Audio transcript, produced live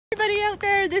everybody out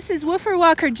there. This is Woofer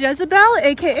Walker Jezebel,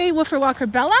 aka Woofer Walker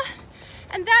Bella.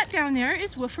 And that down there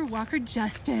is Woofer Walker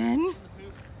Justin.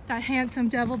 That handsome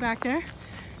devil back there.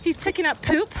 He's picking up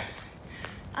poop.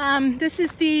 This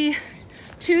is the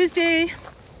Tuesday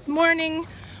morning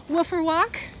woofer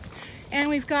walk. And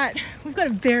we've got a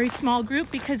very small group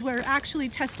because we're actually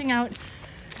testing out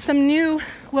some new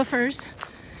woofers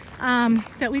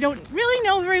that we don't really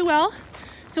know very well.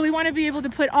 So we want to be able to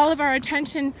put all of our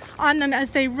attention on them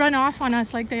as they run off on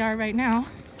us like they are right now.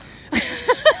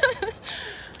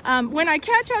 When I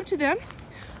catch up to them,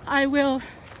 I will.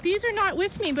 These are not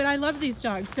with me, but I love these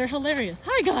dogs. They're hilarious.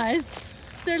 Hi guys.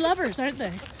 They're lovers, aren't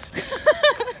they?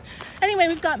 Anyway,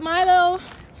 we've got Milo.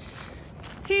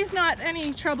 He's not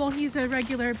any trouble. He's a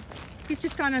regular. He's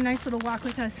just on a nice little walk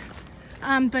with us.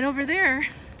 But over there,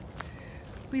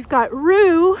 we've got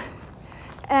Roux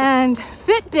and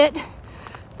FitBit,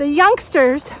 the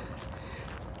youngsters.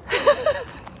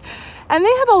 And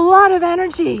they have a lot of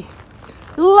energy.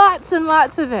 Lots and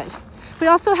lots of it. We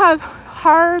also have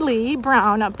Harley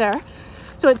Brown up there.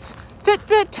 So it's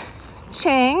FitBit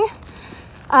Chang,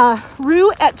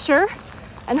 Roux Etcher,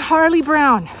 and Harley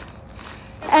Brown.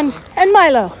 And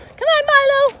Milo. Come on,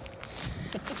 Milo!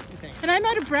 And I'm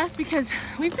out of breath because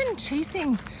we've been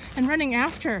chasing and running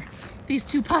after these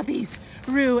two puppies,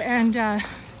 Roux and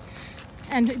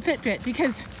FitBit,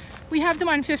 because we have them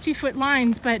on 50-foot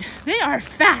lines, but they are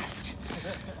fast.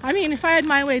 I mean, if I had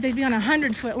my way, they'd be on a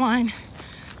 100-foot line.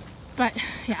 But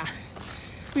yeah,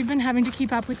 we've been having to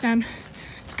keep up with them.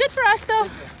 It's good for us though.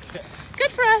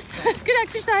 Good for us. It's good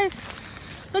exercise.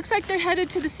 Looks like they're headed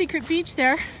to the secret beach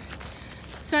there.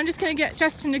 So I'm just gonna get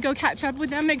Justin to go catch up with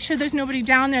them, make sure there's nobody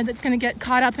down there that's gonna get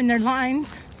caught up in their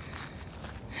lines.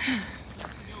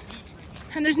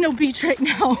 And there's no beach right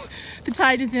now. The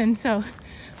tide is in, so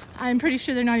I'm pretty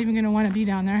sure they're not even gonna wanna be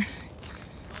down there.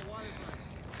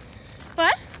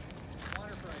 What?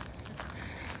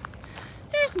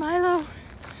 There's Milo.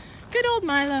 Good old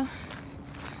Milo.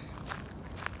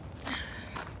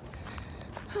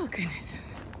 Oh goodness.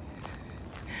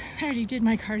 I already did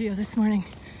my cardio this morning.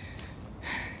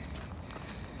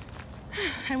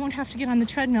 I won't have to get on the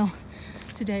treadmill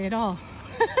today at all.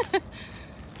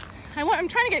 I'm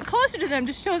trying to get closer to them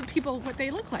to show people what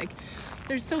they look like.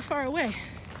 They're so far away.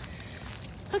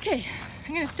 Okay,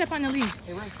 I'm gonna step on the lead.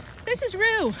 Hey, Roux. This is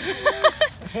Roux.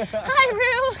 Hi,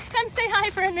 Roux. Come say hi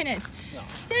for a minute. No.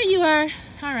 There you are.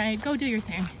 All right, go do your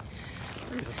thing.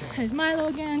 There's Milo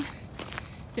again.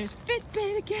 There's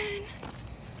FitBit again.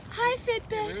 Hi,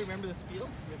 FitBit. Hey, remember this field?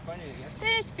 We were finding it yesterday.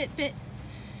 There's FitBit.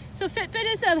 So FitBit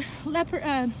is a leopard,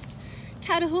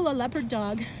 Catahoula leopard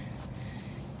dog,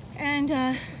 and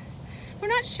we're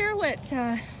not sure what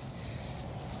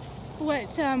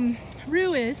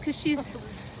Roux is because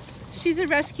she's a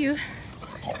rescue.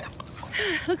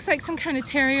 Looks like some kind of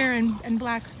terrier and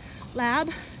black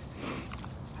lab.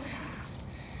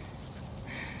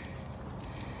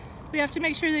 We have to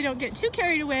make sure they don't get too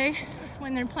carried away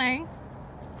when they're playing,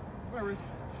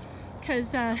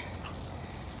 because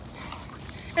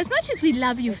as much as we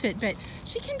love you, FitBit,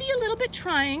 she can be a little bit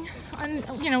trying on,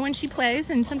 when she plays,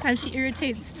 and sometimes she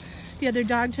irritates the other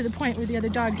dog to the point where the other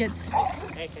dog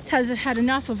has had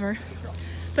enough of her.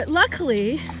 But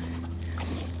luckily,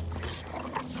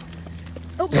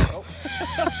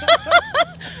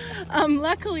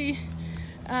 luckily,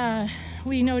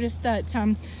 we noticed that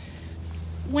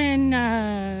when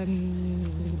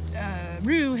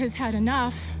Roux has had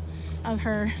enough of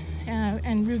her,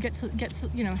 and Roux gets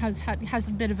has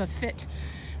a bit of a fit,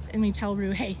 and we tell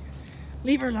Roux, hey,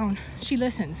 leave her alone. She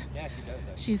listens. Yeah, she does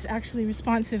that. She's actually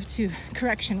responsive to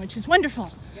correction, which is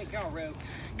wonderful. Good girl, Roux.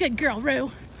 Good girl,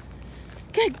 Roux.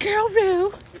 Good girl,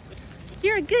 Roux.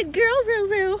 You're a good girl,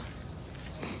 Roux.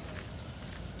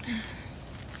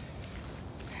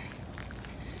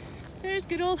 There's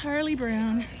good old Harley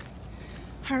Brown.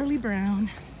 Harley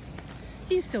Brown.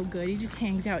 He's so good. He just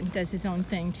hangs out and does his own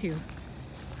thing too.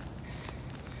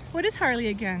 What is Harley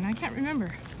again? I can't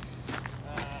remember.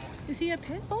 Is he a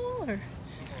pit bull or?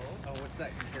 Oh, what's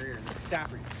that terrier?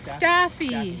 Staffy.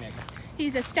 Staffy. Mix.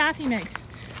 He's a Staffy mix.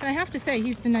 And I have to say,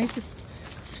 he's the nicest,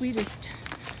 sweetest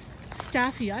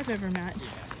Staffy I've ever met. Yeah.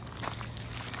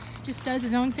 Just does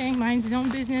his own thing, minds his own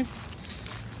business.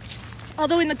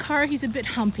 Although in the car, he's a bit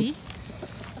humpy.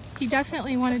 He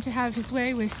definitely wanted to have his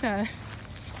way with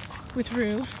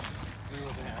Roux.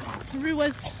 Roux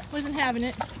wasn't having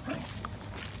it.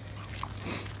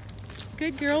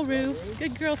 Good girl, Roux.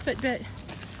 Good girl, FitBit.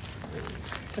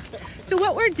 So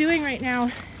what we're doing right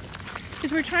now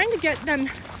is we're trying to get them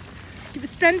to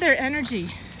spend their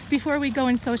energy before we go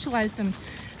and socialize them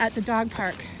at the dog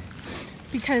park.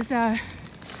 Because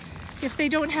if they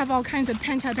don't have all kinds of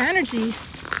pent-up energy,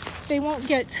 they won't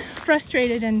get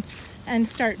frustrated and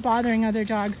start bothering other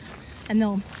dogs, and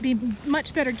they'll be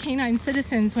much better canine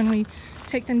citizens when we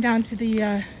take them down to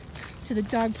the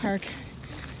dog park.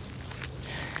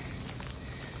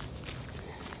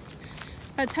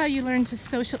 That's how you learn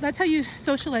to that's how you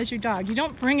socialize your dog. You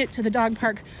don't bring it to the dog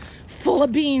park full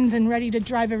of beans and ready to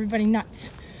drive everybody nuts.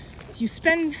 You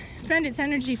spend its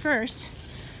energy first,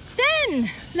 then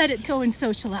let it go and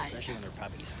socialize. Especially when they're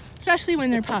puppies. Especially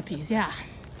when they're puppies, yeah.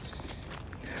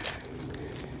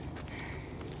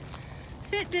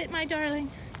 FitBit, my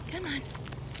darling. Come on.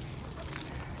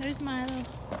 There's Milo.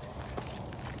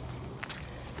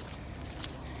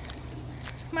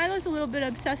 Milo's a little bit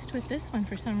obsessed with this one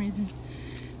for some reason.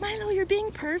 Milo, you're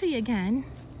being pervy again.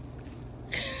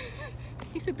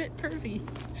 He's a bit pervy.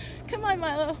 Come on,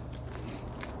 Milo.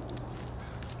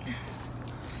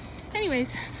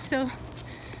 Anyways, so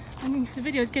the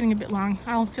video is getting a bit long.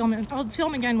 I'll film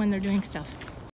again when they're doing stuff.